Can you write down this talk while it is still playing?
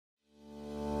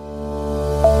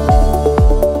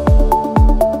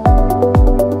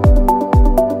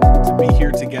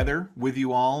with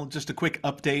you all. Just a quick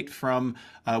update from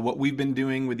what we've been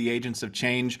doing with the Agents of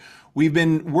Change. We've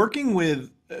been working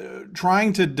with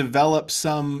trying to develop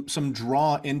some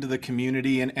draw into the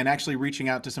community and actually reaching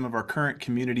out to some of our current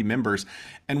community members.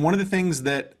 And one of the things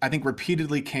that I think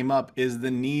repeatedly came up is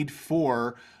the need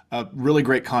for really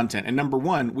great content. And number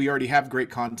one, we already have great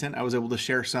content. I was able to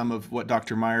share some of what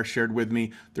Dr. Meyer shared with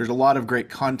me. There's a lot of great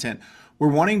content. We're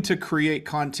wanting to create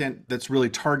content that's really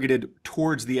targeted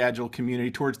towards the Agile community,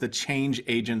 towards the change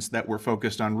agents that we're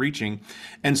focused on reaching.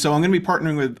 And so I'm going to be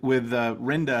partnering with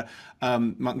Renda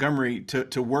Montgomery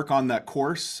to work on that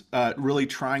course, really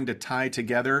trying to tie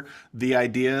together the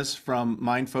ideas from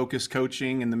Mind Focus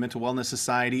Coaching and the Mental Wellness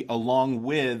Society, along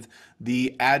with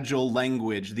the Agile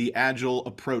language, the Agile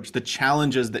approach, the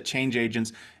challenges that change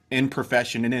agents in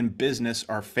profession and in business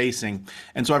are facing.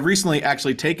 And so I've recently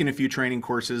actually taken a few training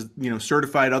courses,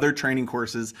 certified other training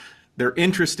courses. They're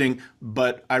interesting,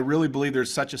 but I really believe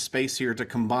there's such a space here to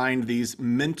combine these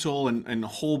mental and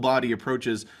whole body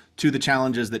approaches to the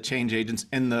challenges that change agents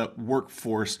in the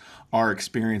workforce are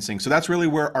experiencing. So that's really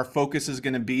where our focus is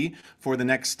going to be for the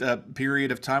next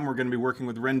period of time. We're going to be working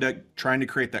with Renda, trying to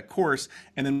create that course,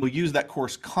 and then we'll use that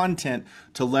course content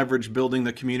to leverage building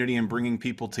the community and bringing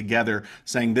people together,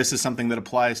 saying this is something that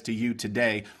applies to you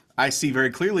today. I see very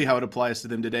clearly how it applies to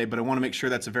them today, but I want to make sure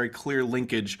that's a very clear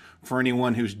linkage for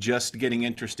anyone who's just getting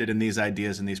interested in these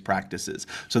ideas and these practices.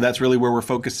 So that's really where we're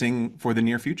focusing for the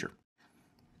near future.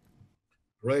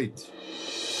 Great.